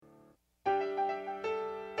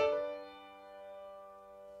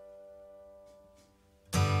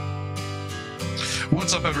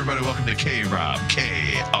What's up, everybody? Welcome to K-Rob,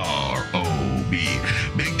 K-R-O-B.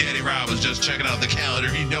 Big Daddy Rob was just checking out the calendar.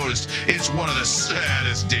 He noticed it's one of the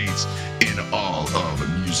saddest dates in all of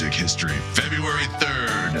music history. February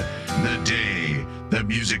 3rd, the day the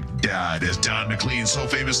music died, as Don McLean so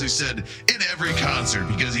famously said in every concert,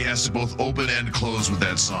 because he has to both open and close with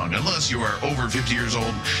that song. Unless you are over 50 years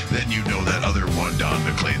old, then you know that other one Don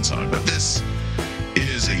McLean song. But this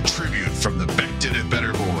is a tribute from the Beck Did It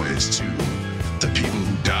Better boys to the people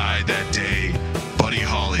who died that day: Buddy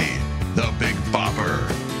Holly, the Big Bopper,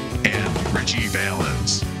 and Richie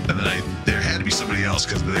Valens. And then there had to be somebody else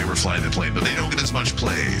because they were flying the plane, but they don't get as much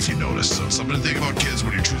play, if you notice. So something to think about, kids,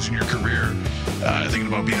 when you're choosing your career, thinking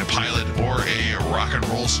about being a pilot or a rock and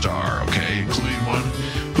roll star, okay? Including one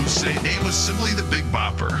whose name was simply the Big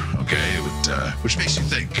Bopper, okay? Which makes you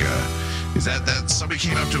think, is that somebody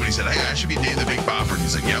came up to him and he said, hey, I should be named the Big Bopper. And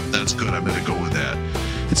he's like, yep, that's good. I'm going to go with that.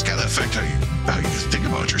 It's got to affect how you think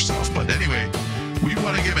about yourself. But anyway, we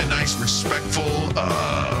want to give a nice, respectful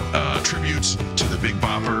tribute to the Big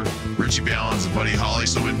Bopper, Richie Valens, and Buddy Holly.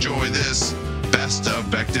 So enjoy this best of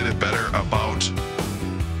Beck Did It Better about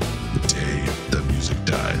the day the music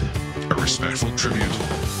died. A respectful tribute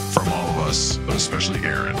from all of us, but especially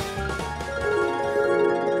Aaron.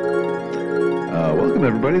 Welcome,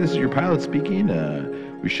 everybody. This is your pilot speaking.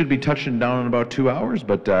 We should be touching down in about 2 hours,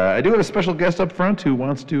 but I do have a special guest up front who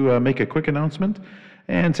wants to make a quick announcement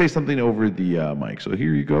and say something over the mic. So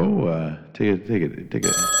here you go. Take it. Here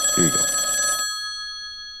you go.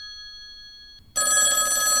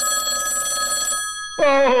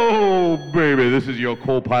 Oh, baby, this is your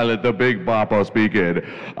co-pilot, the Big Bopper, speaking.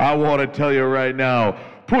 I want to tell you right now,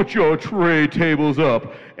 put your tray tables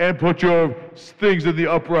up and put your things in the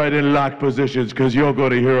upright and locked positions, because you're going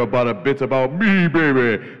to hear about a bit about me,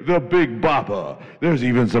 baby, the Big Bopper. There's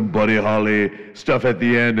even some Buddy Holly stuff at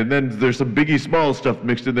the end, and then there's some Biggie Smalls stuff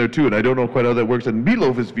mixed in there, too, and I don't know quite how that works, and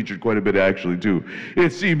Meatloaf is featured quite a bit, actually, too.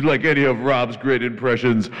 It seems like any of Rob's great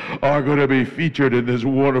impressions are going to be featured in this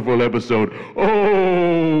wonderful episode.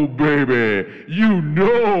 Oh, baby, you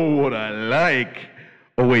know what I like.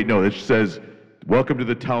 Oh, wait, no, it says, welcome to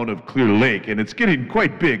the town of Clear Lake, and it's getting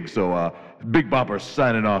quite big, so Big Bopper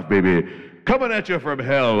signing off, baby. Coming at you from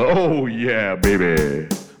hell. Oh, yeah, baby.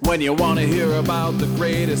 When you want to hear about the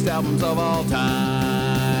greatest albums of all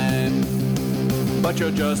time, but you're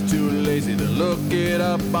just too lazy to look it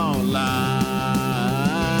up online.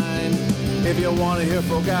 If you want to hear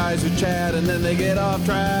four guys who chat and then they get off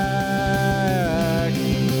track,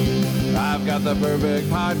 I've got the perfect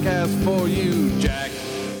podcast for you, Jack.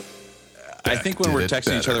 I think when we're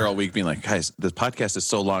texting each other all week being like, guys, this podcast is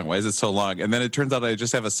so long. Why is it so long? And then it turns out I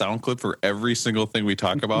just have a sound clip for every single thing we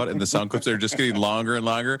talk about. And the sound clips are just getting longer and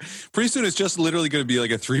longer. Pretty soon it's just literally going to be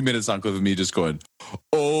like a 3-minute sound clip of me just going,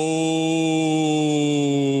 oh,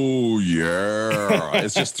 yeah.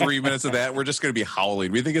 It's just 3 minutes of that. We're just going to be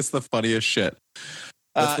howling. We think it's the funniest shit.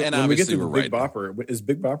 And when we get to the Big Bopper, is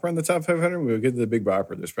Big Bopper on the top 500? When we get to the Big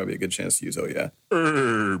Bopper, there's probably a good chance to use "Oh Yeah."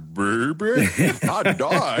 Hey, baby, I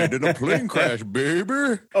died in a plane crash,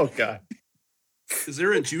 baby. Oh God, is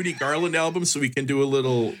there a Judy Garland album so we can do a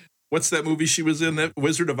little? What's that movie she was in? That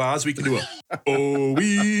Wizard of Oz. We can do a oh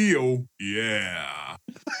yeah.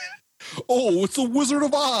 Oh, it's the Wizard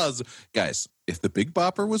of Oz, guys. If the Big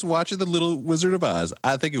Bopper was watching the Little Wizard of Oz,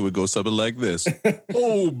 I think it would go something like this.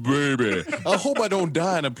 Oh, baby. I hope I don't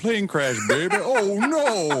die in a plane crash, baby. Oh,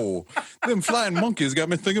 no. Them flying monkeys got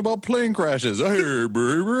me thinking about plane crashes. Hey,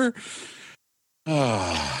 baby.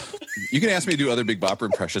 You can ask me to do other Big Bopper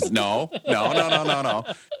impressions. No.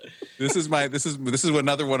 This is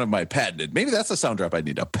another one of my patented. Maybe that's a sound drop I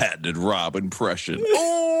need, a patented Rob impression.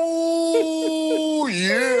 Oh,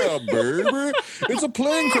 yeah, baby. It's a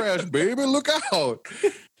plane crash, baby. Look out.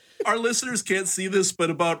 Our listeners can't see this, but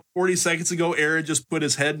about 40 seconds ago, Aaron just put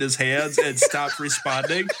his head in his hands and stopped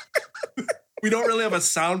responding. We don't really have a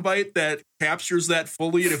soundbite that captures that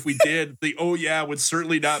fully, and if we did, the "oh yeah" would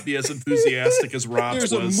certainly not be as enthusiastic as Rob's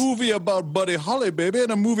was. There's a movie about Buddy Holly, baby,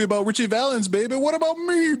 and a movie about Richie Valens, baby. What about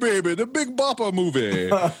me, baby? The Big Bopper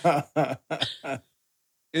movie.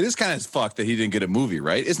 It is kind of fucked that he didn't get a movie,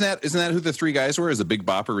 right? Isn't that who the three guys were? Is the Big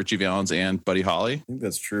Bopper, Richie Valens, and Buddy Holly? I think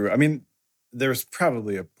that's true. I mean, there's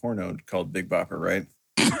probably a porno called Big Bopper, right?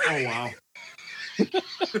 Oh wow.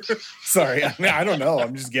 Sorry, I mean, I don't know.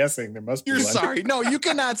 I'm just guessing. There must be. You're one. sorry. No, you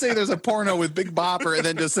cannot say there's a porno with Big Bopper and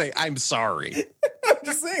then just say I'm sorry. I'm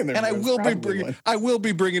just saying. And I will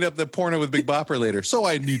be bringing up the porno with Big Bopper later, so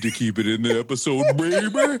I need to keep it in the episode,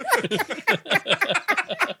 baby.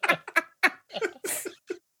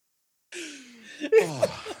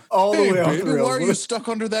 All the way off baby, the rails. why are you stuck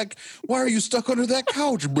under that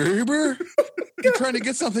couch, baby? You're trying to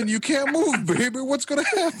get something you can't move, baby. What's going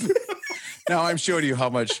to happen? Now I'm showing you how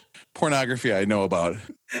much pornography I know about.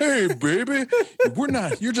 Hey, baby,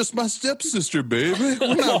 you're just my stepsister, baby.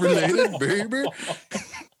 We're not related, baby.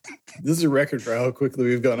 This is a record for how quickly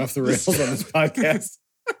we've gone off the rails on this podcast.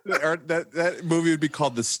 That movie would be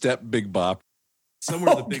called The Step Big Bop.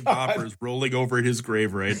 Somewhere the Big Bopper is rolling over at his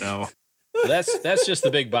grave right now. That's just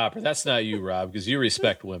the Big Bopper. That's not you, Rob, because you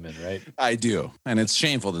respect women, right? I do. And it's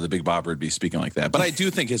shameful that the Big Bopper would be speaking like that. But I do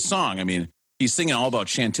think his song, I mean, he's singing all about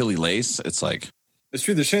Chantilly lace. It's like... It's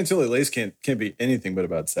true. The Chantilly lace can't be anything but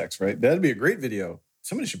about sex, right? That'd be a great video.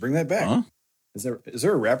 Somebody should bring that back. Huh? Is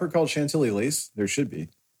there a rapper called Chantilly Lace? There should be.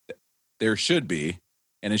 There should be.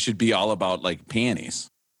 And it should be all about, like, panties.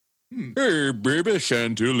 Hey, baby,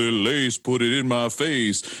 Chantilly lace, put it in my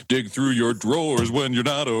face. Dig through your drawers when you're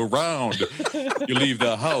not around. You leave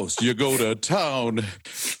the house, you go to town.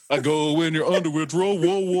 I go in your underwear drawer,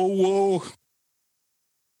 whoa, whoa, whoa.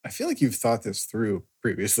 I feel like you've thought this through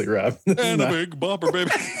previously, Rob. And a Big Bopper,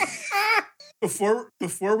 baby. Before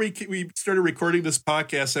we started recording this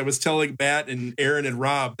podcast, I was telling Matt and Aaron and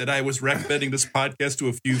Rob that I was recommending this podcast to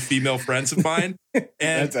a few female friends of mine.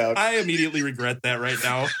 And I immediately regret that right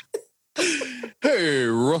now. Hey,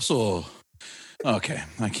 Russell. Okay,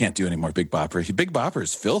 I can't do any more Big Bopper. Big Bopper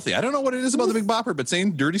is filthy. I don't know what it is about the Big Bopper, but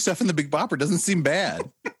saying dirty stuff in the Big Bopper doesn't seem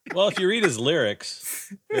bad. Well, if you read his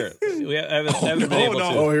lyrics, I haven't been able to.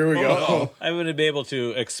 Oh, here we go. No. I haven't been able to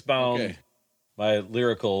expound my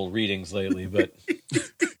lyrical readings lately, but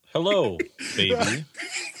hello, baby.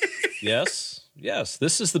 Yes,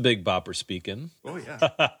 this is the Big Bopper speaking. Oh,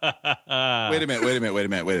 yeah. Wait a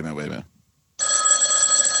minute.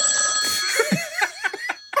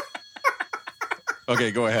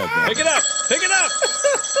 Okay, go ahead, man. Pick it up.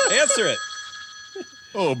 Answer it.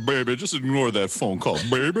 Oh, baby, just ignore that phone call,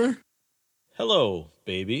 baby. Hello,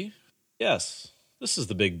 baby. Yes, this is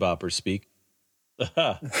the Big Bopper speak.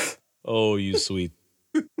 Oh, you sweet.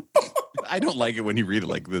 I don't like it when you read it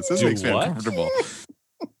like this. This makes me uncomfortable.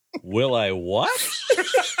 Will I what?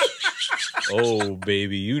 Oh,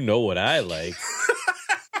 baby, you know what I like.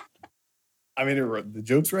 I mean, the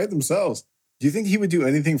jokes write themselves. Do you think he would do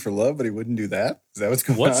anything for love, but he wouldn't do that? Is that what's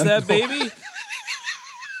going on? What's that, baby?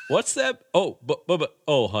 What's that? Oh, but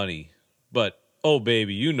oh, honey. But, oh,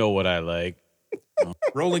 baby, you know what I like.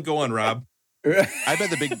 Rolling, go on, Rob. I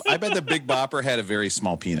bet the Big Bopper had a very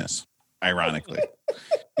small penis, ironically.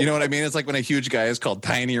 You know what I mean? It's like when a huge guy is called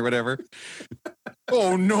tiny or whatever.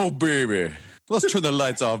 Oh, no, baby. Let's turn the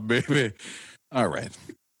lights off, baby. All right.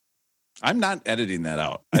 I'm not editing that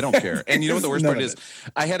out. I don't care. And you know what the worst part is?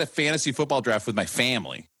 I had a fantasy football draft with my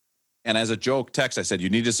family. And as a joke text, I said, you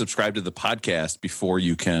need to subscribe to the podcast before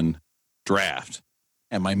you can draft.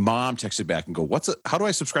 And my mom texted back and go, how do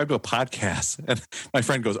I subscribe to a podcast? And my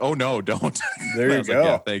friend goes, oh, no, don't. There you go. Like,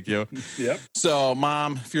 yeah, thank you. Yep. So,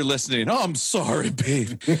 Mom, if you're listening, I'm sorry,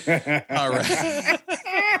 babe. All right.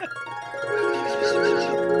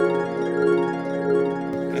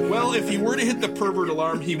 Well, if he were to hit the pervert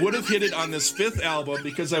alarm, he would have hit it on this fifth album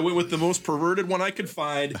because I went with the most perverted one I could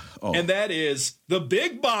find, and that is the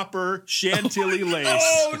Big Bopper Chantilly Lace.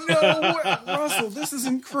 Oh, no, Russell, this is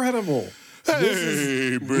incredible.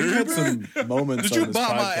 Hey, baby. We had some moments. Did you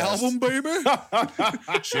buy my album, baby?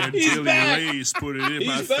 Chantilly Lace, put it in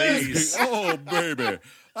my face. Oh, baby.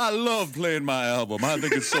 I love playing my album. I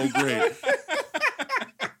think it's so great.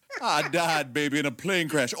 I died, baby, in a plane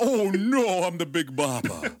crash. Oh, no, I'm the Big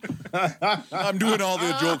Bopper. I'm doing all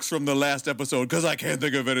the jokes from the last episode because I can't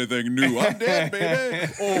think of anything new. I'm dead,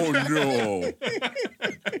 baby. Oh, no.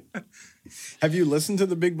 Have you listened to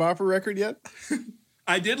the Big Bopper record yet?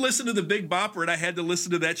 I did listen to the Big Bopper, and I had to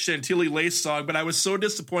listen to that Chantilly Lace song, but I was so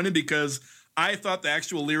disappointed because I thought the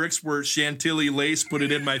actual lyrics were Chantilly Lace, put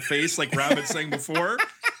it in my face, like Robin sang before,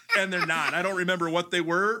 and they're not. I don't remember what they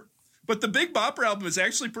were. But the Big Bopper album is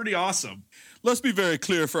actually pretty awesome. Let's be very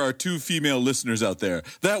clear for our two female listeners out there.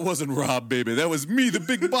 That wasn't Rob, baby. That was me, the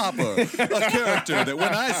Big Bopper. A character that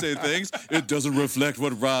when I say things, it doesn't reflect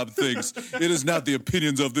what Rob thinks. It is not the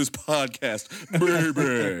opinions of this podcast,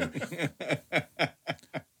 baby.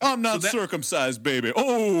 I'm not circumcised, baby.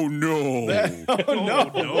 Oh, no. Oh,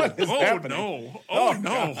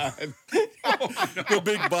 no. The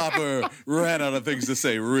Big Bopper ran out of things to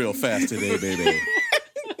say real fast today, baby.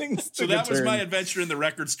 So that was my adventure in the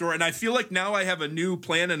record store. And I feel like now I have a new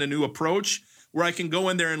plan and a new approach where I can go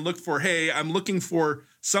in there and look for, hey, I'm looking for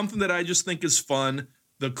something that I just think is fun,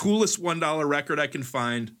 the coolest $1 record I can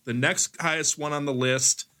find, the next highest one on the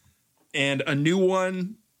list, and a new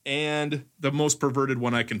one and the most perverted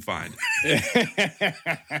one I can find.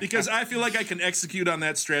 Because I feel like I can execute on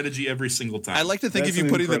that strategy every single time. I like to think That's if you an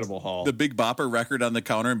put incredible haul. the Big Bopper record on the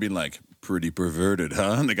counter and being like, pretty perverted,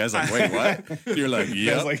 huh? And the guy's like, wait, what? You're like,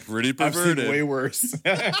 yeah, like, pretty I've seen perverted. way worse.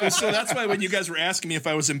 So that's why when you guys were asking me if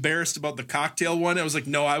I was embarrassed about the cocktail one, I was like,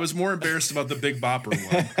 no, I was more embarrassed about the Big Bopper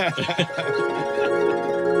one.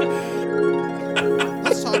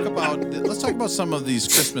 Let's talk about some of these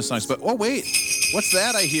Christmas songs. But oh wait, what's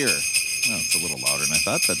that I hear? Oh, it's a little louder than I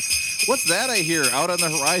thought. But what's that I hear out on the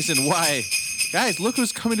horizon? Why, guys, look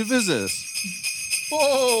who's coming to visit us!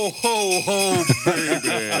 Ho ho ho, baby!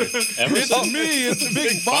 It's me. It's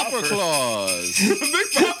Big Bopper Claus. Big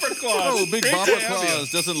Bopper Claus. Oh, Big Great to Bopper have you.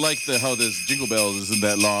 Claus doesn't like how this Jingle Bells isn't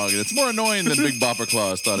that long, and it's more annoying than Big Bopper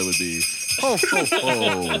Claus thought it would be. Ho ho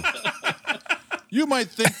ho! You might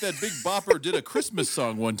think that Big Bopper did a Christmas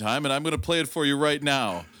song one time, and I'm going to play it for you right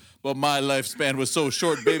now. But my lifespan was so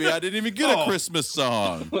short, baby, I didn't even get a Christmas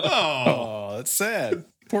song. Oh, that's sad.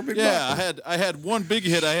 Poor Big Yeah, Bopper. I had one big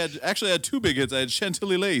hit. I had two big hits. I had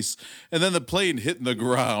Chantilly Lace, and then the plane hitting the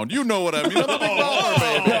ground. You know what I mean? I'm a Big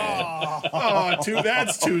Bopper, baby.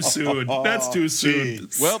 That's too soon. That's too soon.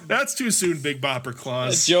 Well, That's too soon, Big Bopper The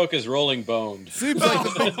Claus. joke is rolling boned. seems like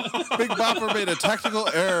the big Bopper made a tactical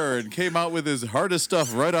error and came out with his hardest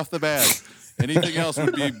stuff right off the bat. Anything else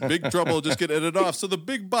would be big trouble, just get edited off. So the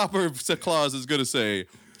Big Bopper Claus is going to say,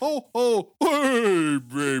 ho, ho, hey,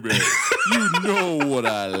 baby, you know what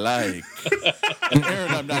I like. And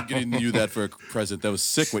Aaron, I'm not getting you that for a present. That was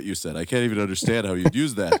sick what you said. I can't even understand how you'd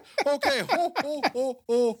use that. Okay, ho, ho, ho,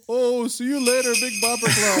 ho, ho. See you later, Big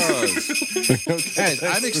Bopper Claus. Guys,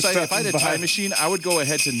 I'm excited. If I had a time machine, I would go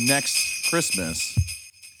ahead to next Christmas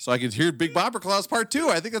so I could hear Big Bopper Claus Part 2.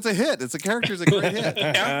 I think that's a hit. It's a character's a great hit.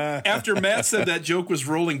 After Matt said that joke was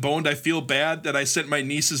rolling boned, I feel bad that I sent my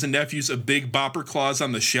nieces and nephews a Big Bopper Claus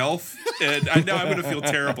on the shelf. And I know I'm going to feel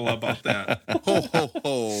terrible about that. Ho, ho,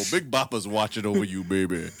 ho. Big Bopper's watching over you,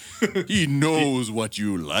 baby. He knows what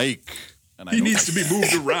you like. And I He know needs to be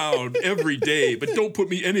moved around every day, but don't put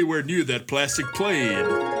me anywhere near that plastic plane.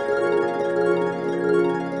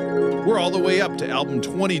 We're all the way up to album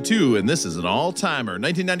 22, and this is an all-timer.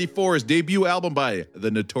 1994's debut album by the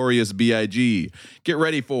Notorious B.I.G. Get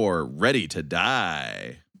ready for Ready to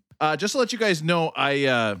Die. Just to let you guys know,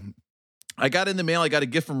 I got in the mail. I got a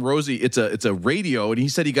gift from Rosie. It's a radio, and he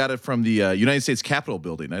said he got it from the United States Capitol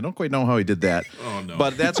building. I don't quite know how he did that. Oh, no.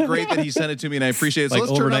 But that's great that he sent it to me, and I appreciate it. So Like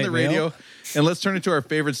let's turn on overnight the radio, mail? and let's turn it to our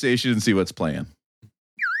favorite station and see what's playing.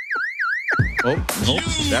 Oh, nope.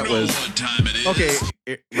 That was what time it is. okay.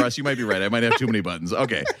 Russ, you might be right. I might have too many buttons.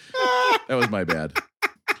 Okay, that was my bad.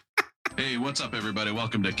 Hey, what's up, everybody?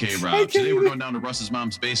 Welcome to K-Rob. Today we're going down to Russ's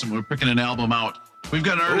mom's basement. We're picking an album out. We've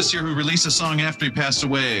got an artist here who released a song after he passed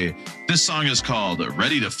away. This song is called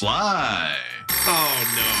Ready to Fly.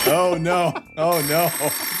 Oh, no. Oh, no. Oh, no.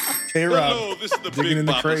 K-Rob. Hello, this is the digging Big in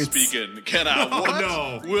the Bopper crates. speaking. Can I what?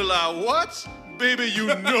 no. Will I what? Baby, you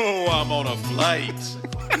know I'm on a flight.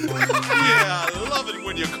 Yeah, I love it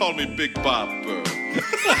when you call me Big Bopper.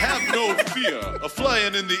 Have no fear of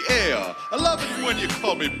flying in the air. I love it when you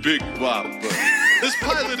call me Big Bopper. This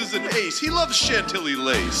pilot is an ace. He loves Chantilly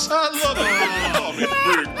Lace. I love it when you call me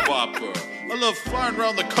Big Bopper. I love flying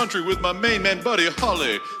around the country with my main man buddy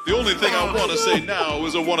Holly. The only thing I want to say now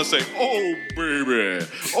is I want to say, oh baby,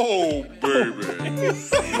 oh baby,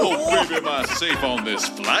 oh baby, am I safe on this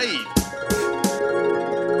flight?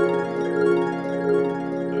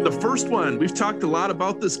 The first one, we've talked a lot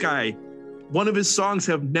about this guy. One of his songs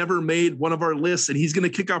have never made one of our lists, and he's going to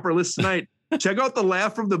kick off our list tonight. Check out the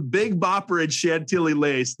laugh from the Big Bopper and Chantilly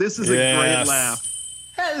Lace. This is a great laugh.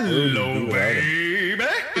 Hello, baby.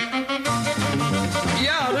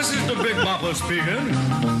 Yeah, this is the Big Bopper speaking.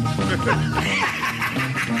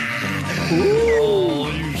 Oh,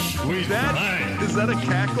 you sweet thing. Is that a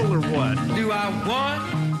cackle or what? Do I want?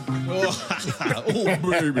 Oh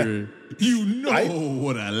baby, you know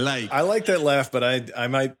what I like. I like that laugh, but I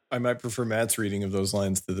might prefer Matt's reading of those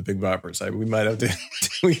lines to the Big Boppers. We might have to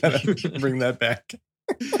we gotta bring that back.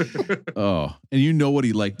 Oh, and you know what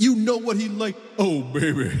he like. You know what he like. Oh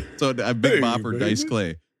baby, so a Big Hey, Bopper, baby. Dice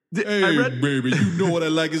Clay. Hey I read- baby, you know what I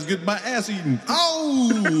like is get my ass eaten.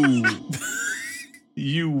 Oh,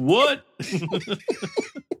 You what?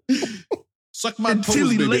 suck my toes,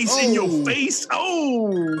 Chantilly baby. Lace in your face.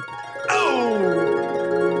 Oh.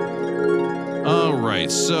 All right,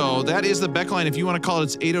 so that is the Beck line. If you want to call it,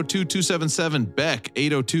 it's 802-277-BECK,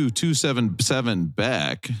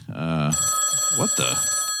 802-277-BECK. What the?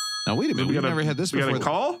 Now, wait a minute. We've never had this We got before. a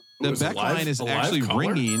call? The Was it Beck live? line is A live actually caller?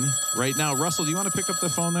 ringing right now. Russell, do you want to pick up the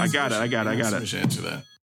phone there? I got it. Let's answer that.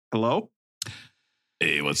 Hello?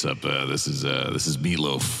 Hey, what's up? This is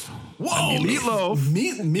Meatloaf. Whoa, Meatloaf.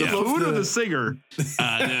 Meatloaf, The food or the singer?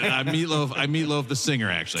 I'm Meatloaf. I'm Meatloaf the singer.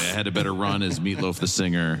 Actually, I had a better run as Meatloaf the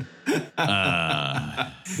singer.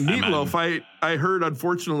 Meatloaf. I heard,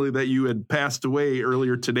 unfortunately, that you had passed away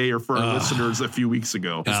earlier today, or for our listeners, a few weeks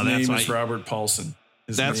ago. His name is Robert Paulson.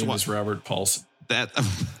 His name is Robert Paulson. That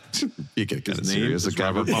you get kind of serious. It's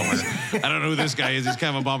kind of a bummer. I don't know who this guy is. He's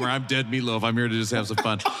kind of a bummer. I'm Dead Meatloaf. I'm here to just have some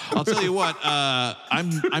fun. I'll tell you what. I'm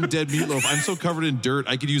Dead Meatloaf. I'm so covered in dirt.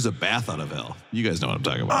 I could use a bath out of hell. You guys know what I'm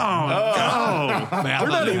talking about. We're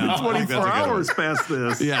not even 24 hours past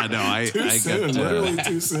this. Yeah, no, I soon, literally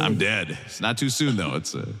too soon. I'm dead. It's not too soon though.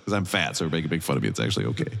 It's because I'm fat, so everybody can make fun of me. It's actually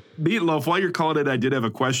okay. Meatloaf, while you're calling it, I did have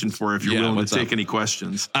a question for you if you're willing to take up? any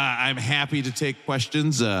questions. I'm happy to take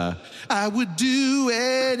questions. I would do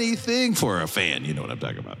anything for a fan. You know what I'm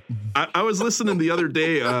talking about. I was listening the other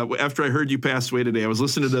day after I heard you passed away today. I was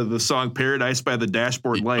listening to the song "Paradise" by the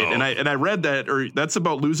Dashboard Light, and I read that, or that's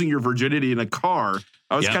about losing your virginity in a car.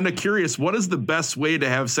 I was kind of curious. What is the best way to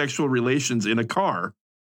have sexual relations in a car?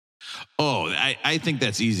 Oh, I think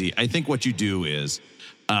that's easy. I think what you do is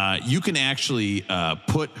you can actually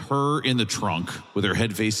put her in the trunk with her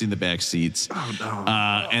head facing the back seats,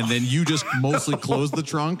 and then you just mostly close the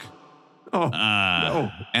trunk. And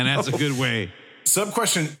that's a good way. Sub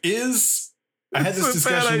question is, I had this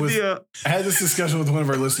discussion with one of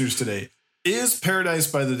our listeners today. Is Paradise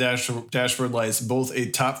by the Dashboard Lights both a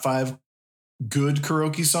top 5 good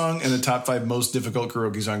karaoke song and a top 5 most difficult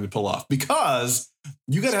karaoke song to pull off? Because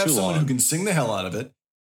you got to have someone who can sing the hell out of it,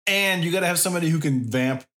 and you got to have somebody who can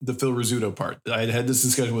vamp the Phil Rizzuto part. I had this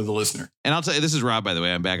discussion with a listener. And I'll tell you, this is Rob, by the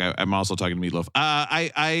way. I'm back. I'm also talking to Meatloaf.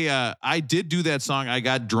 I did do that song. I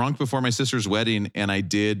got drunk before my sister's wedding, and I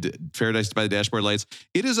did Paradise by the Dashboard Lights.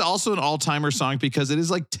 It is also an all-timer song because it is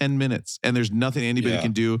like 10 minutes, and there's nothing anybody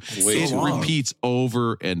can do. It repeats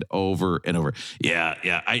over and over and over.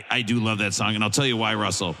 Yeah. I do love that song, and I'll tell you why,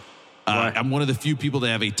 Russell. I'm one of the few people that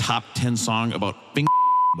have a top 10 song about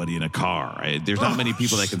somebody in a car. There's not many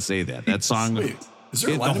people that can say that. That song, is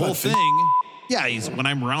there a line the whole thing. Yeah, when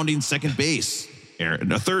I'm rounding second base, Aaron,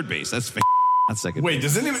 third base. That's not second. Wait, base.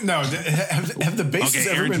 does anyone? No, have the bases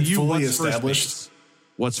ever been fully established?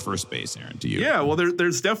 What's first base, Aaron? To you? Yeah, well,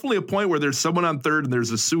 there's definitely a point where there's someone on third and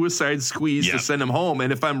there's a suicide squeeze to send him home.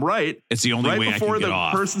 And if I'm right, it's the only way I can get off. Right before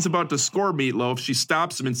the person's about to score Meatloaf, she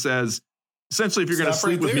stops him and says, essentially, if you're going to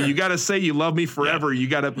sleep with me, you got to say you love me forever. You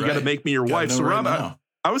got to make me your wife. So, Rob,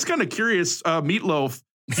 I was kind of curious, Meatloaf,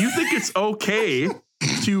 do you think it's okay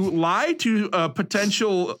to lie to a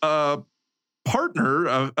potential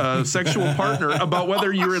partner, a sexual partner, about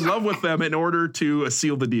whether you're in love with them in order to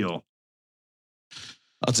seal the deal?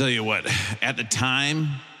 I'll tell you what, at the time,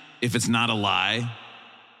 if it's not a lie,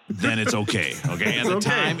 then it's okay. Okay. At the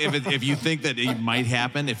time, if you think that it might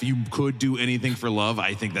happen, if you could do anything for love,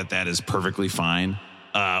 I think that is perfectly fine.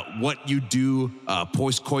 What you do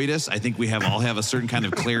post coitus, I think we all have a certain kind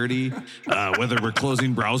of clarity, whether we're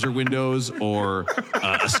closing browser windows or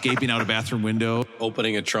escaping out a bathroom window,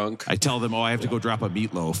 opening a trunk. I tell them, I have to go drop a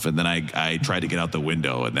meatloaf, and then I try to get out the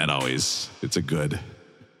window, and that always, it's a good.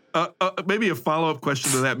 Maybe a follow-up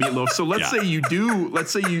question to that, Meatloaf. So let's say you do.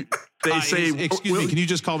 Let's say they say. Excuse me. Can you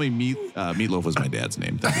just call me Meatloaf? Was my dad's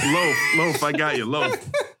name. Loaf. I got you.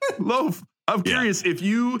 Loaf. I'm curious if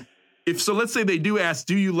let's say they do ask,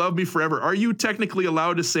 do you love me forever? Are you technically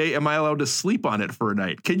allowed to say, am I allowed to sleep on it for a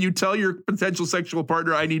night? Can you tell your potential sexual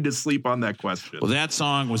partner, I need to sleep on that question? Well, that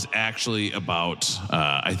song was actually about,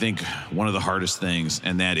 I think, one of the hardest things,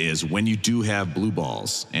 and that is when you do have blue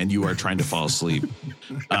balls and you are trying to fall asleep.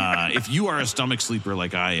 If you are a stomach sleeper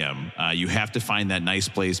like I am, you have to find that nice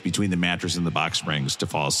place between the mattress and the box springs to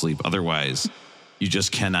fall asleep. Otherwise, you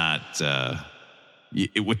just cannot,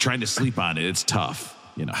 with trying to sleep on it, it's tough.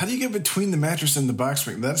 How do you get between the mattress and the box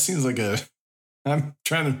spring? That seems like I'm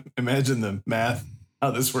trying to imagine the math,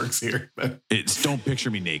 how this works here. Don't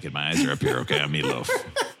picture me naked. My eyes are up here. Okay, I'm Meatloaf.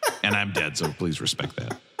 And I'm dead, so please respect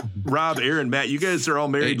that. Rob, Aaron, Matt, you guys are all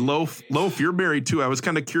married. Hey. Loaf, you're married too. I was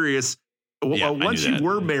kind of curious. Once you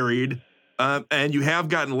were married and you have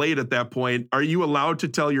gotten laid at that point, are you allowed to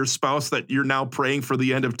tell your spouse that you're now praying for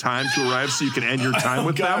the end of time to arrive so you can end your time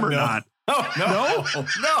with them or not? No,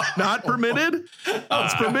 not permitted.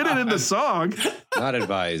 It's permitted in the song. Not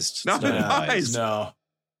advised. Not advised. No,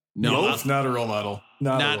 Loaf, not a role model.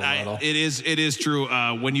 Not a role model. It is true.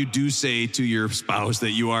 When you do say to your spouse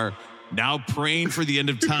that you are now praying for the end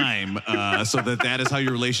of time so that is how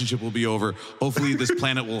your relationship will be over. Hopefully this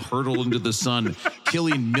planet will hurtle into the sun,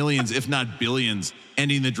 killing millions, if not billions,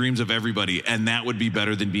 ending the dreams of everybody. And that would be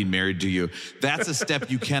better than being married to you. That's a step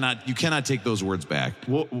you cannot take those words back.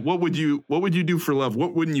 What would you do for love?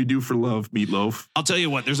 What wouldn't you do for love, Meatloaf? I'll tell you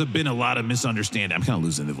what, there's been a lot of misunderstanding. I'm kind of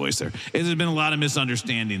losing the voice there. There's been a lot of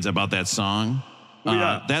misunderstandings about that song.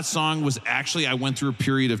 That song was actually, I went through a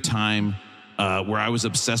period of time where I was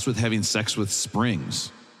obsessed with having sex with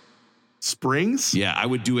springs. Springs? Yeah, I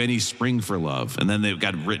would do any spring for love, and then they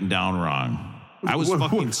got written down wrong. I was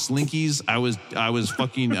fucking slinkies. I was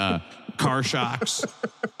fucking car shocks.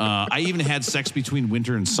 I even had sex between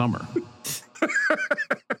winter and summer.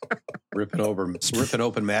 Ripping open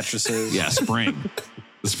mattresses. Yeah, spring.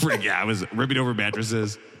 The spring. Yeah, I was ripping over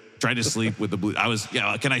mattresses. Tried to sleep with the blue.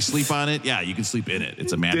 Can I sleep on it? Yeah, you can sleep in it.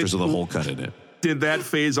 It's a mattress with a hole cut in it. Did that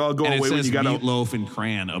phase all go away when you got Meatloaf and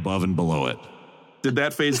Cran above and below it? Did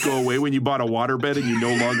that phase go away when you bought a waterbed and you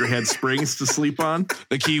no longer had springs to sleep on?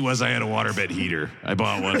 The key was I had a waterbed heater. I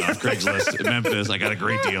bought one off Craigslist in Memphis. I got a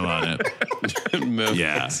great deal on it.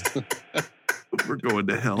 Yeah. We're going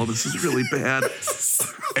to hell. This is really bad.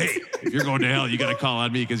 Hey, if you're going to hell, you got to call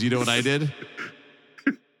on me because you know what I did?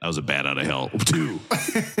 That was a Bat Out of Hell 2.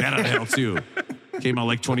 Bat Out of Hell 2. Came out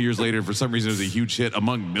like 20 years later. For some reason, it was a huge hit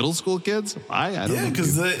among middle school kids. I don't know. Yeah,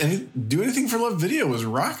 because the Do Anything for Love video was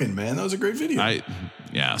rocking, man. That was a great video.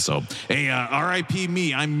 So, hey, R.I.P.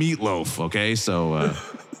 me. I'm Meatloaf, okay? So...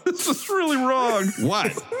 This is really wrong.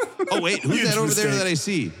 What? Oh, wait. Who's that over there that I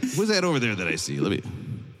see? Who's that over there that I see? Let me...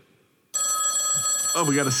 Oh,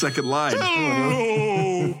 we got a second line.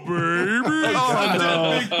 Hello, baby. Oh,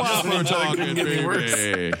 no. Big Papa talking,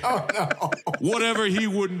 baby. Oh, no. Whatever he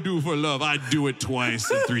wouldn't do for love, I'd do it twice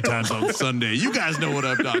and 3 times on Sunday. You guys know what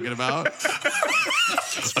I'm talking about.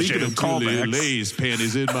 Speaking of callbacks. Lays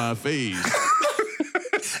panties in my face.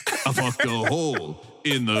 I fucked a hole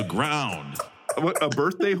in the ground. What, a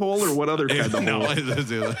birthday hole or what other kind of hole? No,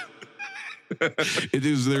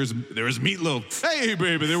 there's Meatloaf. Hey,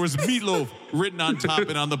 baby, there was Meatloaf written on top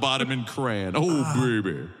and on the bottom in crayon. Oh,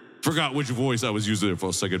 baby. Forgot which voice I was using there for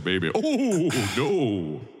a second, baby. Oh,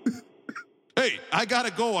 no. Hey, I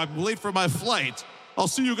gotta go. I'm late for my flight. I'll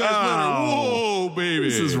see you guys later. Whoa, baby.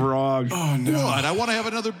 This is wrong. Oh, no. What? I want to have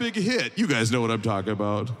another big hit. You guys know what I'm talking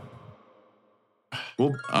about.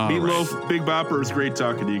 Well, Meatloaf, right. Big Bopper, it was great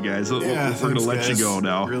talking to you guys. We're going to let you go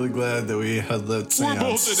now. Really glad that we had that seance. We're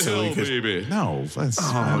both in hell, baby. No, that's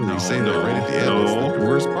saying that right at the end. No. That's the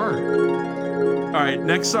worst part. All right,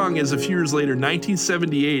 next song is a few years later,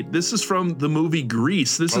 1978. This is from the movie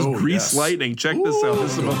Grease. This is Grease Lightning. Check this out.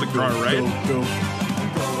 This is about the car, right? Go.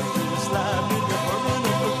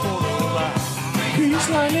 Grease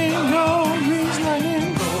Lightning, go, Grease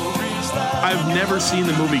Lightning. I've never seen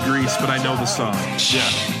the movie Grease, but I know the song. Yeah.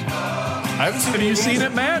 I haven't seen Have you seen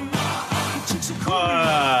it, Matt?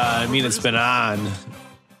 I mean, it's been on.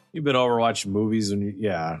 You've been over watching movies, and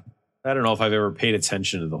I don't know if I've ever paid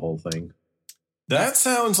attention to the whole thing. That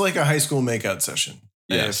sounds like a high school makeout session.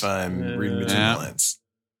 Yes. If I'm reading between the lines.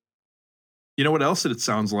 You know what else it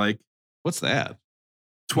sounds like? What's that?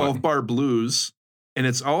 12 Bar Blues. And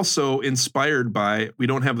it's also inspired by, we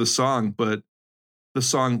don't have the song, but the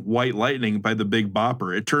song White Lightning by the Big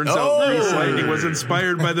Bopper. It turns out Grease Lightning was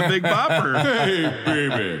inspired by the Big Bopper. Hey,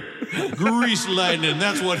 baby. Grease Lightning,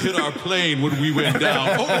 that's what hit our plane when we went down.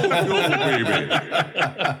 Oh, no, baby.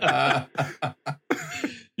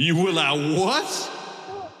 Will I what?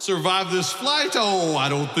 Survive this flight? Oh, I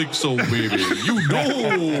don't think so, baby. You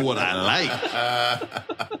know what I like.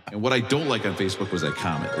 And what I don't like on Facebook was that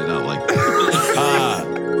comment. Did not like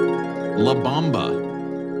La Bamba.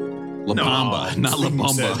 La Bamba, not La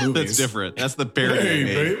Bamba. That's different. That's the parody I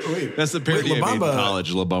made. That's the parody I made in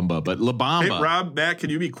college, La Bamba. But La Bamba. Hey, Rob, Matt, can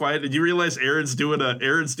you be quiet? Did you realize Aaron's doing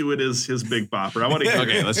his Big Bopper? I want to.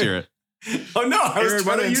 Okay, let's hear it. Oh no, Aaron,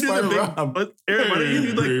 why don't you do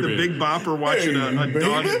the Big Bopper watching a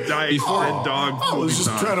dog die and dog? I was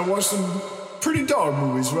just trying to watch some pretty dog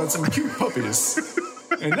movies about some cute puppies.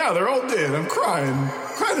 And now they're all dead. I'm crying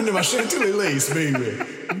into my Chantilly lace, baby.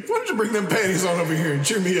 Why don't you bring them panties on over here and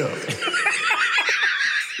cheer me up? I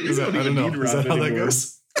don't know. Is that how that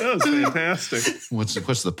goes? That was fantastic.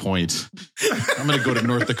 What's the point? I'm going to go to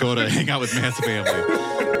North Dakota and hang out with Matt's family.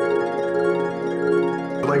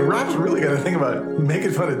 Like, Rob's really got to think about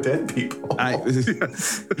making fun of dead people.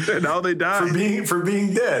 And how they die. For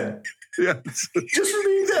being dead. Yeah. Just for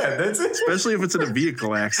being dead. That's it. Especially if it's in a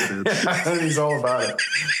vehicle accident. He's all about it.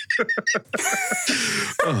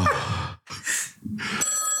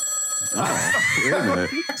 Wait a minute.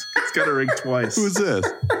 It's got to ring twice. Who's this?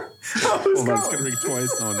 Hold on, it's going to ring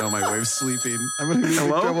twice. Oh no, my wife's sleeping. I'm gonna be in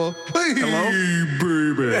Hello? trouble. Hey, baby.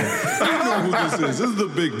 You know who this is? This is the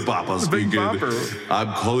Big Bopper speaking. Big Bopper.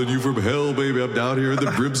 I'm calling you from hell, baby. I'm down here in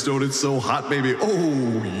the brimstone. It's so hot, baby.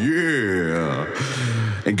 Oh yeah.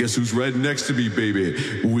 And guess who's right next to me,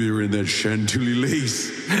 baby? We're in that Chantilly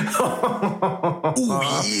lace. Oh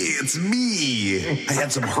yeah, it's me. I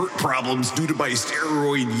had some heart problems due to my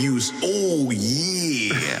steroid use. Oh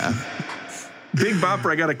yeah. Big Bopper,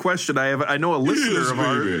 I got a question. I know a listener of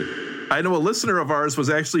ours. I know a listener of ours was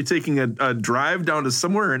actually taking a drive down to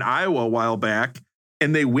somewhere in Iowa a while back,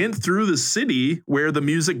 and they went through the city where the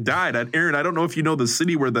music died. Aaron, I don't know if you know the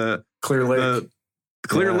city where the Clear Lake.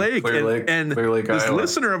 Clear Lake. And Clear Lake, this Iowa.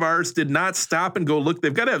 listener of ours did not stop and go look.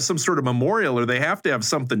 They've got to have some sort of memorial, or they have to have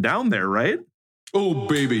something down there, right? Oh,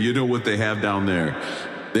 baby, you know what they have down there?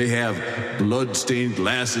 They have blood-stained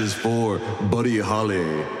glasses for Buddy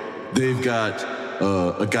Holly. They've got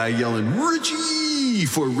a guy yelling, Richie,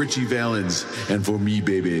 for Richie Valens. And for me,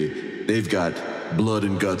 baby, they've got blood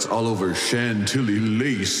and guts all over Chantilly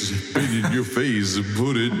lace. Spit in your face,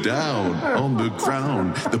 put it down on the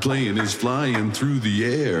ground. The plane is flying through the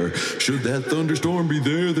air. Should that thunderstorm be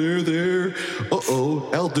there? Uh-oh,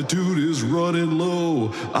 altitude is running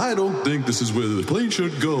low. I don't think this is where the plane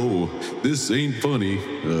should go. This ain't funny.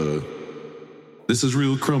 This is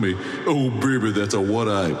real crummy. Oh, baby, that's a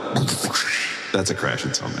what-eye. That's a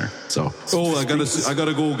crashing sound there. So, I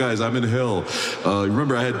gotta go, guys. I'm in hell.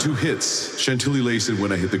 Remember, I had 2 hits, Chantilly lace, and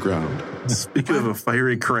When I Hit the Ground. Speaking of a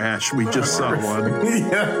fiery crash, we just saw one.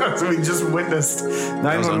 Yeah, so we just witnessed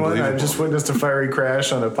 911. I just witnessed a fiery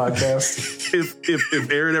crash on a podcast.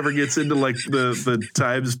 If Aaron ever gets into like the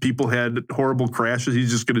times people had horrible crashes,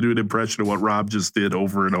 he's just going to do an impression of what Rob just did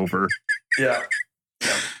over and over. Yeah.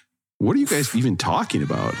 What are you guys even talking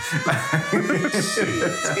about?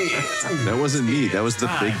 That wasn't me. That was the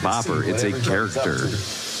Big Bopper. It's a character.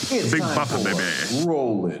 Big Bopper, baby.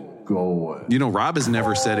 Roll it, going. You know, Rob has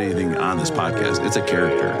never said anything on this podcast. It's a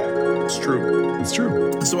character. It's true. It's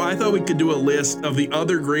true. So I thought we could do a list of the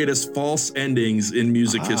other greatest false endings in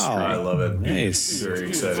music history. I love it. Nice. Very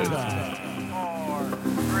excited. 4,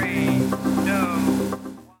 3, 2.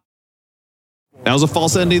 That was a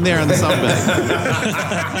false ending there on the sound bed.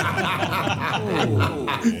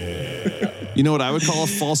 You know what I would call a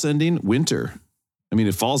false ending? Winter. I mean,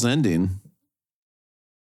 a false ending.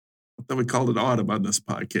 I thought we called it autumn on this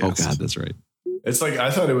podcast. Oh, God, that's right. It's like, I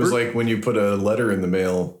thought it was like when you put a letter in the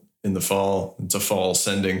mail in the fall. It's a fall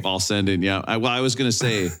sending. False ending, yeah. I was going to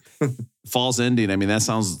say false ending. I mean, that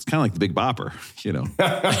sounds kind of like the Big Bopper, you know.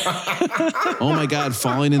 Oh, my God,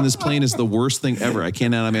 falling in this plane is the worst thing ever. I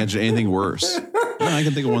cannot imagine anything worse. No, I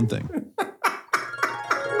can think of one thing.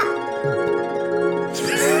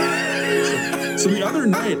 So the other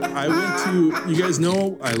night, I went to, you guys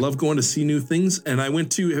know, I love going to see new things, and I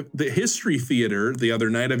went to the History Theater the other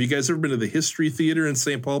night. Have you guys ever been to the History Theater in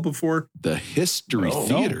St. Paul before? The History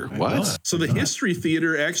Theater? No, what? So the History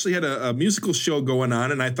Theater actually had a musical show going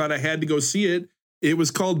on, and I thought I had to go see it. It was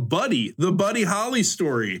called Buddy, the Buddy Holly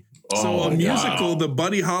story. So a musical, the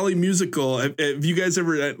Buddy Holly musical. Have you guys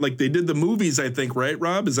ever, like, they did the movies, I think, right,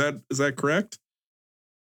 Rob? Is that correct?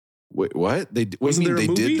 Wait, what? What do you mean they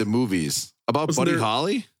did the movies? About Buddy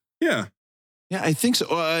Holly? Yeah. Yeah, I think so.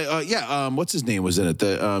 What's his name was in it?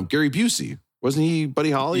 The Gary Busey. Wasn't he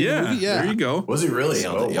Buddy Holly? Yeah, in the movie? there you go. Was he really?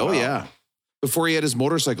 Oh, yeah. Before he had his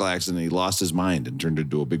motorcycle accident, he lost his mind and turned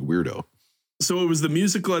into a big weirdo. So it was the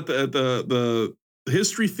musical at the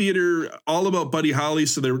History Theater, all about Buddy Holly.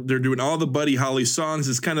 So they're doing all the Buddy Holly songs.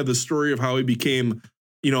 It's kind of the story of how he became,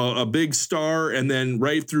 you know, a big star, and then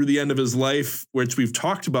right through the end of his life, which we've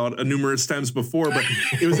talked about numerous times before. But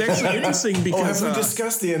it was actually interesting because have we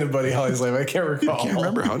discussed the end of Buddy Holly's life? I can't recall. I can't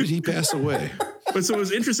remember. How did he pass away? But so it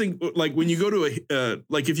was interesting. Like when you go to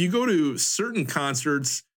if you go to certain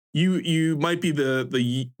concerts, you might be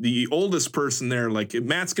the oldest person there. Like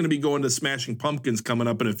Matt's going to be going to Smashing Pumpkins coming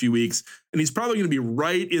up in a few weeks, and he's probably going to be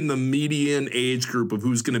right in the median age group of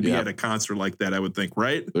who's going to be at a concert like that, I would think,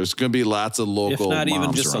 right? There's going to be lots of local, if not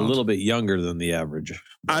even just around. a little bit younger than the average.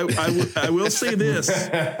 I will say this: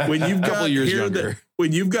 when you've got hair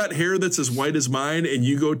when you've got hair that's as white as mine, and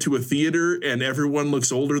you go to a theater and everyone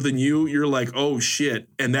looks older than you, you're like, oh shit,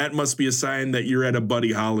 and that must be a sign that you're at a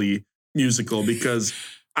Buddy Holly musical, because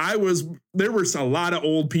there were a lot of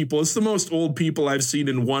old people. It's the most old people I've seen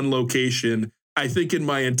in one location, I think, in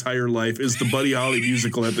my entire life, is the Buddy Holly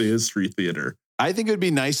musical at the History Theater. I think it would be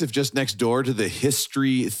nice if just next door to the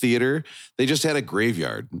History Theater, they just had a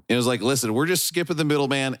graveyard. And it was like, listen, we're just skipping the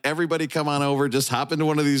middleman. Everybody come on over. Just hop into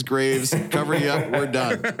one of these graves, cover you up. We're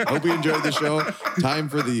done. Hope you enjoyed the show. Time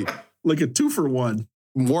for the like a 2-for-1.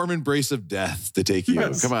 Warm embrace of death to take you.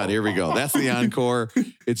 Yes. Come on, here we go. That's the encore.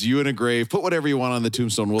 It's you in a grave. Put whatever you want on the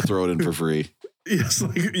tombstone. We'll throw it in for free. Yes,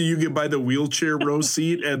 like you get by the wheelchair row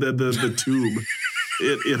seat and then the tube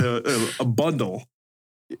in a bundle.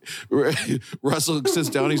 Russell sits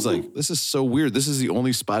down. He's like, this is so weird. This is the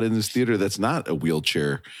only spot in this theater that's not a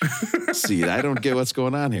wheelchair seat. I don't get what's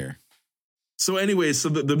going on here. So anyway, so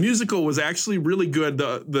the musical was actually really good.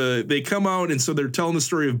 They come out, and so they're telling the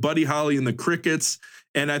story of Buddy Holly and the Crickets.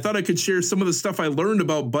 And I thought I could share some of the stuff I learned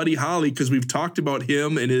about Buddy Holly because we've talked about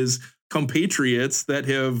him and his compatriots that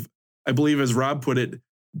have, I believe, as Rob put it,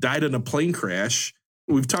 died in a plane crash.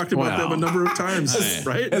 We've talked about them a number of times,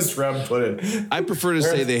 right? As Rob put it. I prefer to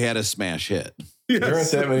say they had a smash hit. Yes. There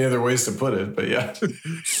aren't that many other ways to put it, but yeah.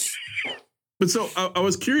 But so I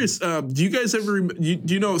was curious, do you guys ever, do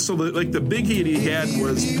you know, so the big hit he had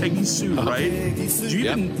was Peggy Sue, right?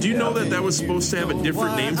 Do you know that was supposed to have a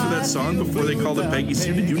different name for that song before they called it Peggy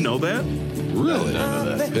Sue? Did you know that? Really? I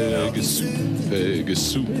know that. Peggy Sue,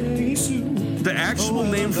 Peggy Sue. The actual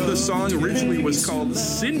name for the song originally was called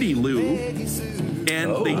Cindy Lou,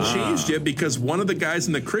 and they changed it because one of the guys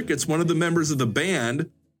in the Crickets, one of the members of the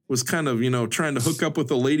band, was kind of, trying to hook up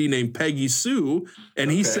with a lady named Peggy Sue.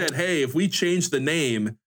 And he said, hey, if we change the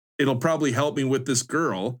name, it'll probably help me with this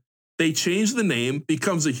girl. They changed the name,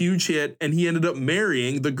 becomes a huge hit, and he ended up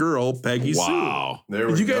marrying the girl, Peggy Sue. Wow.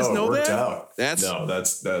 Did you guys know that? Out.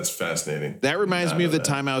 That's fascinating. That reminds me of the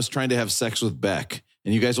time I was trying to have sex with Beck.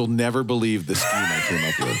 And you guys will never believe the scheme I came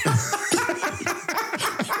up with.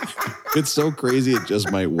 It's so crazy, it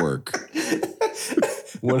just might work.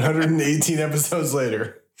 118 episodes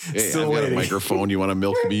later. Hey, still I've waiting. got a microphone. You want to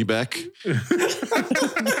milk me, Beck?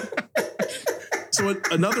 So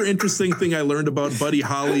another interesting thing I learned about Buddy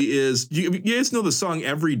Holly is, you guys know the song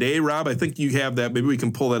Every Day, Rob? I think you have that. Maybe we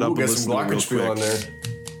can pull that up and got listen some to it real Glockenspiel on quick. there.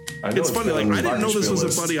 It's funny, like I didn't know this was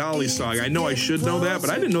a Buddy Holly song. I know I should know that,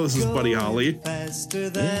 but I didn't know this was Buddy Holly.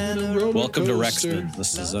 Welcome to Rexman.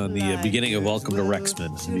 This is on the beginning of Welcome to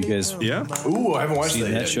Rexman. Have you guys? Yeah. Ooh, I haven't watched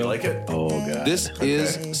seen that show. You like it? Oh god, This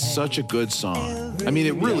is such a good song. I mean,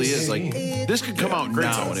 it really is. Like, this could come out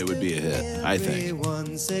now and it would be a hit, I think.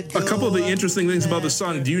 A couple of the interesting things about the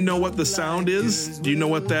song. Do you know what the sound is? Do you know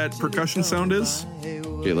what that percussion sound is?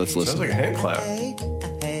 Okay, let's listen. Sounds like a hand clap.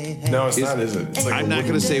 No, it's not, is it? It's like I'm not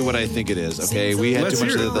going to say what I think it is, okay? We had Let's too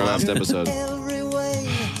much hear of it, the Rob. last episode.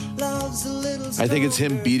 I think it's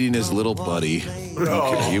him beating his little buddy.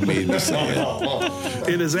 Okay, you made me say it.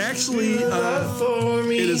 It is actually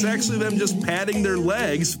them just patting their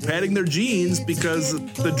legs, patting their jeans because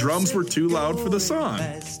the drums were too loud for the song.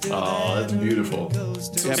 Oh, that's beautiful.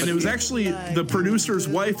 And it was actually the producer's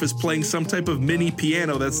wife is playing some type of mini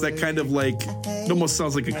piano. That's that kind of like, it almost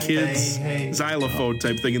sounds like a kid's xylophone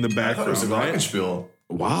type thing in the I thought it was a background, right? Glockenspiel.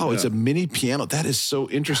 Wow, it's a mini piano. That is so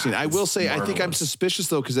interesting. I will say, I think I'm suspicious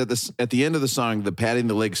though, because at the end of the song, the patting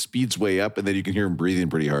the leg speeds way up, and then you can hear him breathing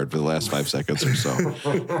pretty hard for the last 5 seconds or so,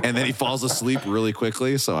 and then he falls asleep really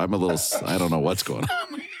quickly. So I'm a little, I don't know what's going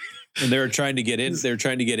on. and they were trying to get in. They were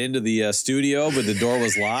trying to get into the studio, but the door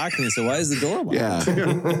was locked. And they said, "Why is the door locked?"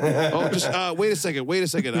 Yeah. Oh, just wait a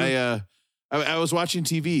second. I was watching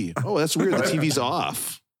TV. Oh, that's weird. The TV's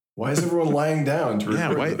off. Why is everyone lying down to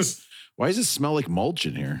record Yeah. this? Why does it smell like mulch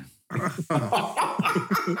in here?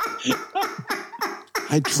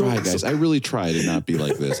 I try, guys. I really try to not be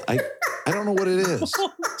like this. I don't know what it is.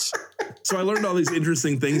 So I learned all these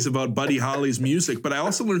interesting things about Buddy Holly's music, but I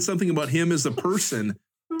also learned something about him as a person.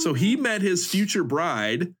 So he met his future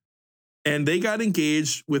bride and they got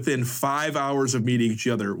engaged within 5 hours of meeting each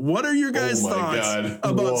other. What are your guys' thoughts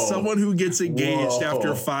about someone who gets engaged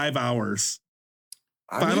after 5 hours?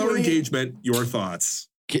 5 hour engagement, your thoughts.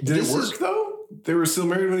 Did it work though? They were still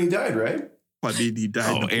married when he died, right? I mean, he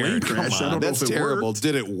died in a plane Aaron, crash. come I on. don't know That's if it terrible. worked.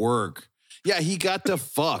 Did it work? Yeah, he got to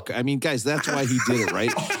fuck. I mean, guys, that's why he did it, right?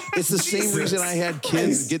 It's the same reason I had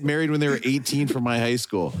kids get married when they were 18 from my high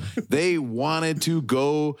school. They wanted to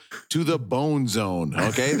go to the bone zone,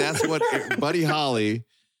 okay? That's what Buddy Holly,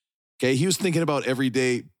 okay, he was thinking about every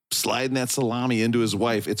day sliding that salami into his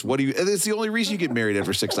wife. It's the only reason you get married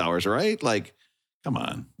after 6 hours, right? Like, come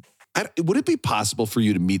on. Would it be possible for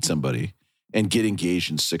you to meet somebody and get engaged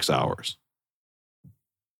in 6 hours?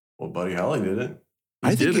 Well, Buddy Holly did it.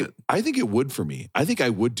 I think it would for me. I think I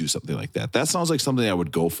would do something like that. That sounds like something I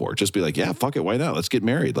would go for. Just be like, yeah, fuck it. Why not? Let's get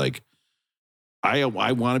married. Like, I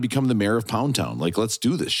want to become the mayor of Pound Town. Like, let's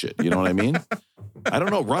do this shit. You know what I mean? I don't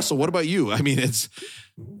know. Russell, what about you? I mean, it's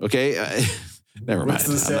okay. Never mind.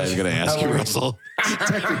 I'm not even going to ask you, Russell.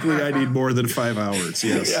 Technically, I need more than 5 hours.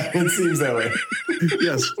 Yes. Yeah, it seems that way.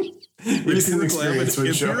 Yes. Empirical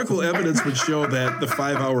evidence would show that the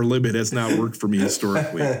 5-hour limit has not worked for me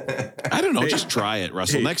historically. I don't know. Just try it,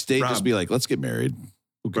 Russell. Next day, just be like, let's get married.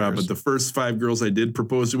 Rob, but the first 5 girls I did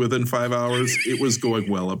propose to within 5 hours, it was going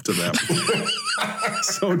well up to that point.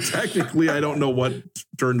 So technically, I don't know what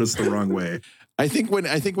turned us the wrong way. I think when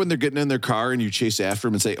they're getting in their car and you chase after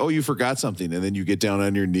them and say, "Oh, you forgot something," and then you get down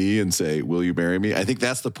on your knee and say, "Will you marry me?" I think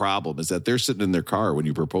that's the problem, is that they're sitting in their car when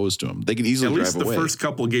you propose to them. They can easily drive away. At least the first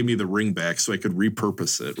couple gave me the ring back so I could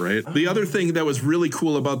repurpose it, right? The other thing that was really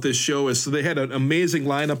cool about this show is so they had an amazing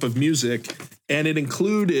lineup of music, and it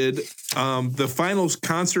included the finals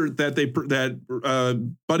concert that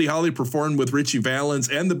Buddy Holly performed with Richie Valens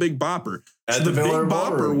and the Big Bopper. So the Big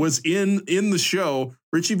Bopper was in the show.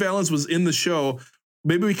 Richie Valens was in the show.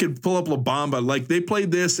 Maybe we could pull up La Bamba. Like, they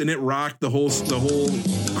played this and it rocked. The whole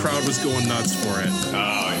crowd was going nuts for it.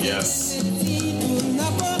 Oh, yes.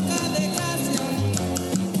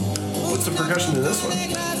 What's the percussion to this one?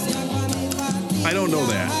 I don't know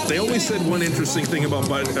that. They only said one interesting thing about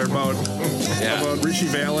Richie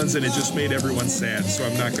Valens, and it just made everyone sad. So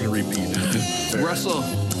I'm not going to repeat it.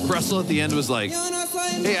 Russell at the end was like,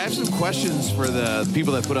 "Hey, I have some questions for the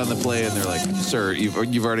people that put on the play," and they're like, "Sir,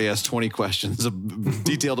 you've already asked 20 questions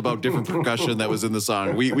detailed about different percussion that was in the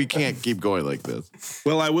song. We can't keep going like this."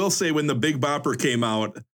 Well, I will say, when the Big Bopper came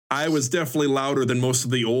out, I was definitely louder than most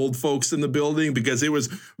of the old folks in the building because it was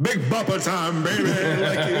Big Bopper time, baby.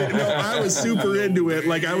 I was super into it.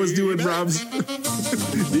 Like, I was doing Rob's.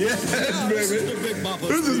 Yes, baby.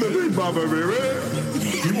 This is the Big Bopper, baby.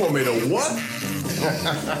 You want me to what?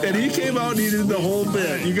 And he came out and he did the whole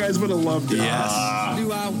bit. You guys would have loved it. Yes.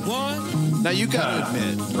 Now, you got to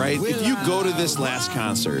admit, right? If you go to this last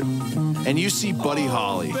concert and you see Buddy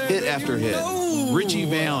Holly hit after hit, Richie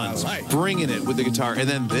Valens bringing it with the guitar, and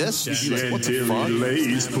then this, you'd be like, what the fuck?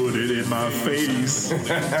 Lace put it in my face.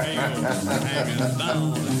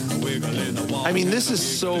 I mean, this is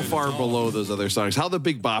so far below those other songs. How the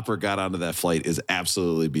Big Bopper got onto that flight is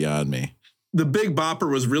absolutely beyond me. The Big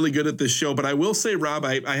Bopper was really good at this show, but I will say, Rob,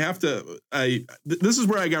 this is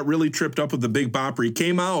where I got really tripped up with the Big Bopper. He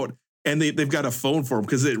came out and they've got a phone for him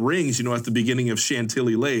because it rings, at the beginning of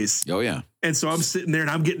Chantilly Lace. Oh, yeah. And so I'm sitting there and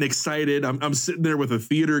I'm getting excited. I'm sitting there with a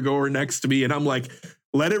theater goer next to me and I'm like,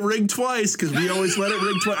 let it ring twice, because we always let it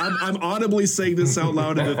ring twice. I'm audibly saying this out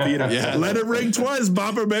loud in the theater. Yeah. Let it ring twice,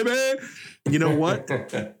 Bopper, baby. You know what?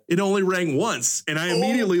 It only rang once. And I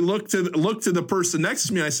immediately look to the person next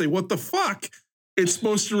to me and I say, what the fuck? It's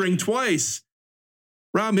supposed to ring twice.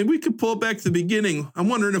 Rob, maybe we could pull it back to the beginning. I'm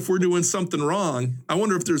wondering if we're doing something wrong. I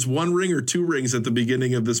wonder if there's 1 ring or 2 rings at the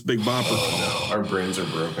beginning of this Big Bopper. Oh, no. Our brains are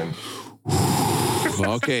broken.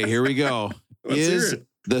 Okay, here we go. Is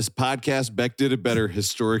this podcast Beck Did It Better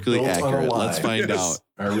historically accurate? Let's find out.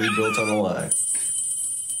 Are we built on a lie?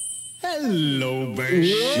 Hello,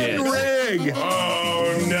 baby. Shit. Ring.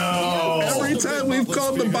 Oh, no. Every time we've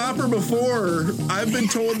called the Bopper before, I've been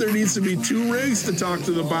told there needs to be 2 rings to talk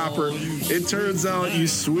to the Bopper. It turns out, you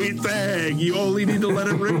sweet thing, you only need to let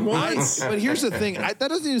it ring once. But here's the thing. That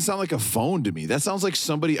doesn't even sound like a phone to me. That sounds like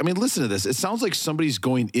somebody, I mean, listen to this. It sounds like somebody's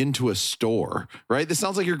going into a store, right? This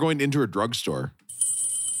sounds like you're going into a drugstore.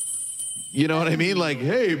 You know what I mean? Like,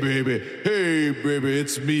 hey, baby,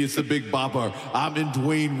 it's me. It's the Big Bopper. I'm in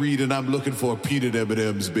Dwayne Reed, and I'm looking for peanut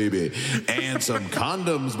M&Ms, baby, and some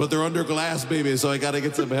condoms, but they're under glass, baby, so I got to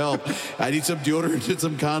get some help. I need some deodorant and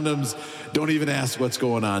some condoms. Don't even ask what's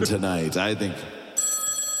going on tonight. I think.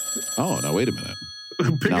 Oh, now, wait a minute.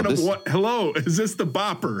 Picking up what? Hello, is this the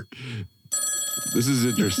Bopper? This is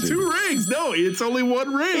interesting. 2 rings. No, it's only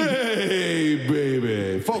 1 ring. Hey,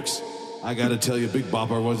 baby. Folks, I got to tell you, Big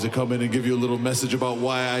Bopper wants to come in and give you a little message about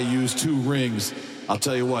why I use 2 rings. I'll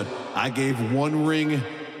tell you what, I gave 1 ring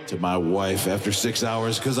to my wife after 6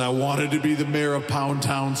 hours because I wanted to be the mayor of Pound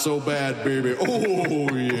Town so bad, baby.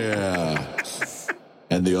 Oh, yeah.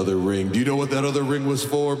 And the other ring, do you know what that other ring was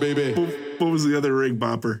for, baby? What was the other ring,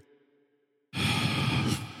 Bopper?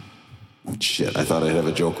 Shit, I thought I'd have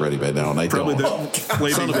a joke ready by now, and I Probably don't.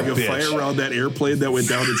 Probably lighting a fire around that airplane that went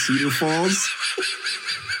down in Cedar Falls.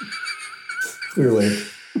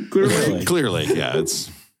 Clearly, yeah. It's,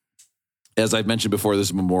 as I've mentioned before,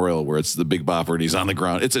 this memorial where it's the Big Bopper and he's on the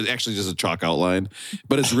ground. It's actually just a chalk outline,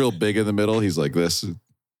 but it's real big in the middle. He's like this.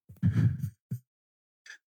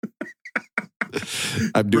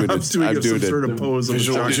 I'm doing Rob's it. doing I'm some doing sort it. of pose of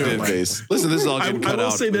Visual the joke face. Listen, this is all getting cut out. I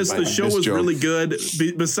will say this: the show was really good.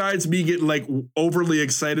 Besides me getting like overly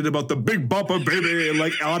excited about the Big Bopper baby and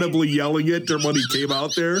like audibly yelling it when he came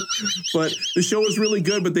out there, but the show was really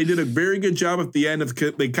good. But they did a very good job at the end of.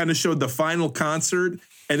 They kind of showed the final concert,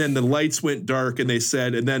 and then the lights went dark, and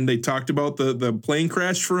then they talked about the plane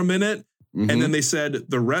crash for a minute, and then they said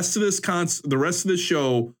the rest of this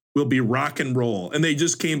show will be rock and roll, and they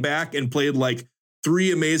just came back and played like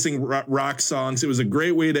 3 amazing rock songs. It was a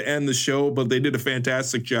great way to end the show, but they did a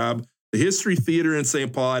fantastic job. The History Theater in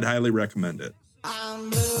St. Paul, I'd highly recommend it.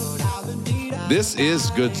 This is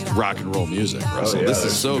good rock and roll music, Russell. This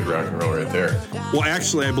is so good rock and roll right there. Well,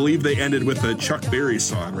 actually, I believe they ended with a Chuck Berry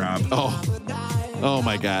song, Rob. Oh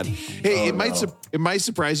my God! Hey, it might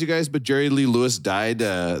surprise you guys, but Jerry Lee Lewis died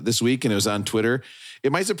this week, and it was on Twitter.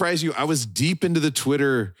 It might surprise you. I was deep into the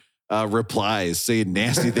Twitter replies saying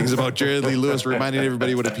nasty things about Jerry Lee Lewis, reminding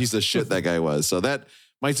everybody what a piece of shit that guy was. So that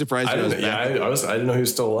might surprise you. I didn't know he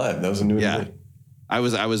was still alive. That was a new to me. I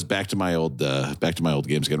was back to my old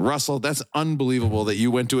games again. Russell, that's unbelievable that you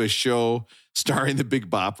went to a show starring the Big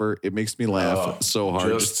Bopper. It makes me laugh so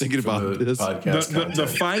hard just thinking about this.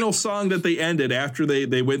 The final song that they ended after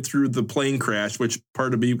they went through the plane crash, which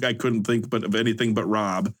part of me I couldn't think of anything but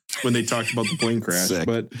Rob when they talked about the plane crash. Sick.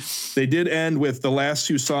 But they did end with the last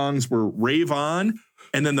 2 songs were Rave On,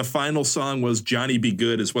 and then the final song was Johnny Be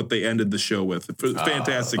Good is what they ended the show with. It was a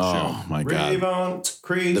fantastic show. Oh my God. Rave On,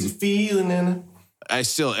 crazy feeling in it.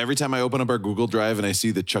 Every time I open up our Google Drive and I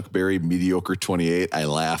see the Chuck Berry Mediocre 28, I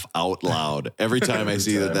laugh out loud. Every time I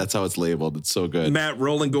see that's how it's labeled. It's so good. Matt,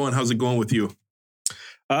 rolling going. How's it going with you?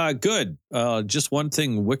 Good. Just one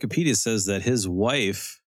thing. Wikipedia says that his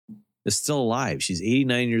wife is still alive. She's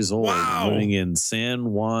 89 years old, living in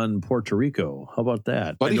San Juan, Puerto Rico. How about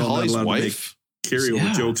that? Buddy Holly's wife?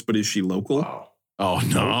 Carryover jokes, but is she local? Wow. Oh,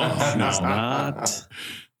 no. She's not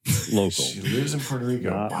local. She lives in Puerto Rico.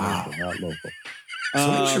 Not local.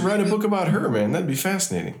 Somebody should write a book about her, man. That'd be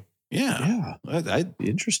fascinating. Yeah. I'd be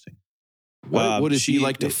interesting. What does she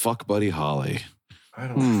like to fuck Buddy Holly? I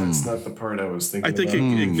don't know. That's not the part I was thinking. I think about.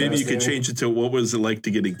 maybe you could change it to what was it like to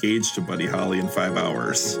get engaged to Buddy Holly in 5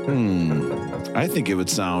 hours? I think it would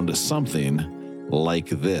sound something like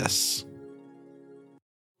this.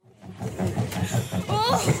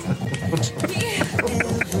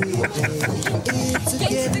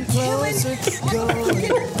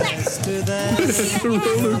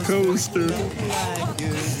 Roller coaster.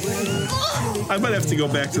 I might have to go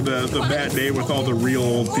back to the matinee with all the real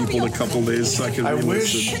old people in a couple days so I can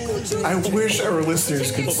re-listen. I wish our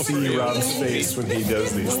listeners could see Rob's face when he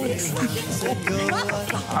does these things.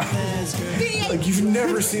 Like, you've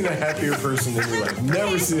never seen a happier person in your life.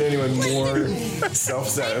 Never seen anyone more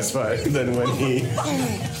self-satisfied than when he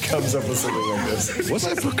comes up with something like this. What's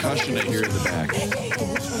that percussion I hear in the back?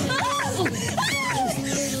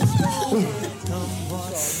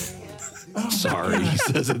 Sorry, he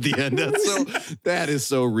says at the end. That is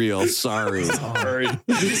so real. Sorry. Sorry.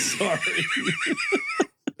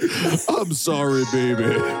 I'm sorry, baby.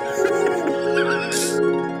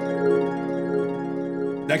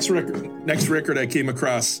 Next record I came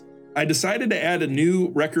across. I decided to add a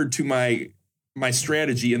new record to my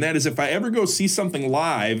strategy, and that is if I ever go see something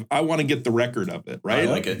live, I want to get the record of it, right?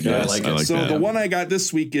 I like it. Yeah, I like it. So the one I got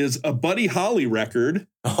this week is a Buddy Holly record.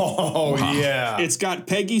 Oh, wow. Yeah. It's got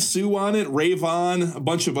Peggy Sue on it, Rave On, a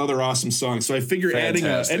bunch of other awesome songs. So I figure adding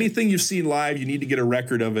anything you've seen live, you need to get a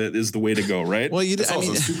record of it is the way to go, right? Well, it's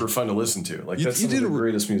also super fun to listen to. Like, that's some of the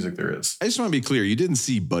greatest music there is. I just want to be clear. You didn't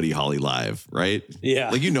see Buddy Holly live, right?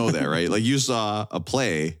 Yeah. Like, you know that, right? Like, you saw a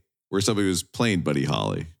play where somebody was playing Buddy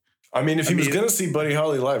Holly. I mean, if he was going to see Buddy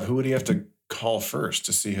Holly live, who would he have to call first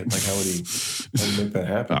to see it? Like, how would he make that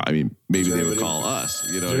happen? I mean, maybe they would call us.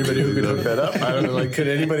 You know, is there anybody who could hook that up? I don't know. Like, could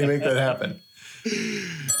anybody make that happen?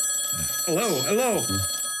 Hello,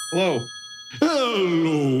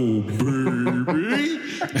 baby.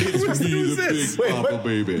 It's me, the Big Bopper,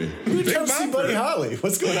 baby. Who comes see Buddy Holly?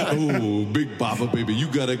 What's going on? Oh, Big Bopper, baby. You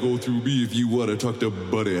gotta go through me if you want to talk to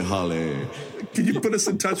Buddy Holly. Can you put us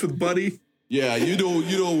in touch with Buddy? Yeah, you know,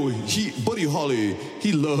 Buddy Holly,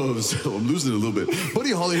 he loves, I'm losing it a little bit.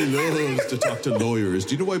 Buddy Holly loves to talk to lawyers.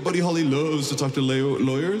 Do you know why Buddy Holly loves to talk to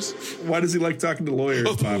lawyers? Why does he like talking to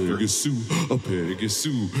lawyers, Popper? Peggy Sue, Peggy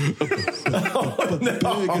Sue, Peggy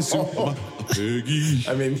Sue, Peggy.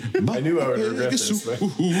 I mean, I knew I would regret this. But...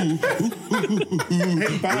 Hey,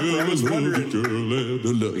 Popper, I was wondering.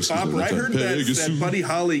 Popper, I heard that Buddy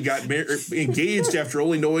Holly got engaged after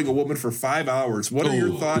only knowing a woman for 5 hours. What are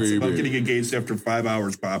your thoughts about getting engaged after 5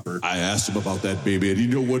 hours, Popper? I asked him about that, baby, and you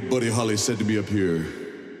know what Buddy Holly said to me up here?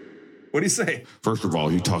 What'd he say? First of all,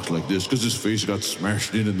 he talks like this because his face got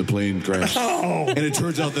smashed in the plane crash. Oh. And it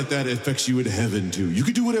turns out that affects you in heaven, too. You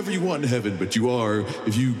can do whatever you want in heaven, but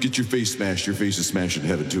if you get your face smashed, your face is smashed in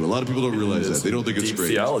heaven, too. A lot of people don't realize that. They don't think it's deep great.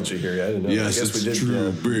 Theology here. I didn't know. Yes, I guess it's we did.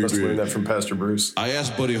 true, baby. Must have learned that from Pastor Bruce. I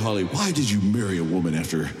asked Buddy Holly, why did you marry a woman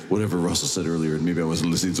after whatever Russell said earlier? And maybe I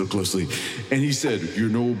wasn't listening so closely. And he said, "You're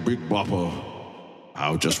no big bopper.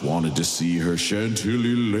 I just wanted to see her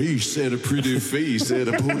chantilly lace and a pretty face and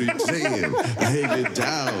a ponytail hanging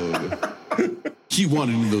down. He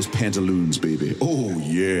wanted in those pantaloons, baby. Oh,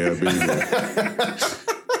 yeah, baby."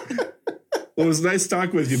 Well, it was nice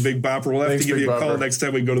talking with you, Big Bopper. We'll have to give you a call next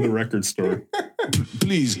time we go to the record store.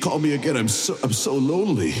 Please call me again. I'm so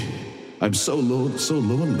lonely. I'm so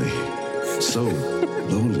lonely. So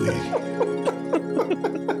lonely.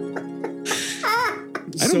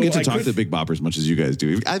 I don't get to talk to the Big Bopper as much as you guys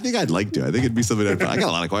do. I think I'd like to. I think it'd be something I got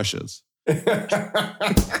a lot of questions.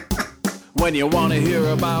 When you want to hear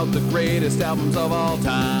about the greatest albums of all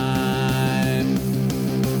time,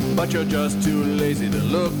 but you're just too lazy to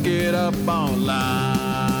look it up online.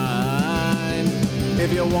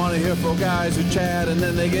 If you want to hear four guys who chat and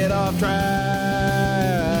then they get off track,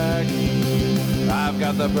 I've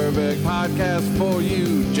got the perfect podcast for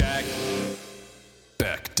you, Jack.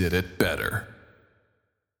 Beck did it better.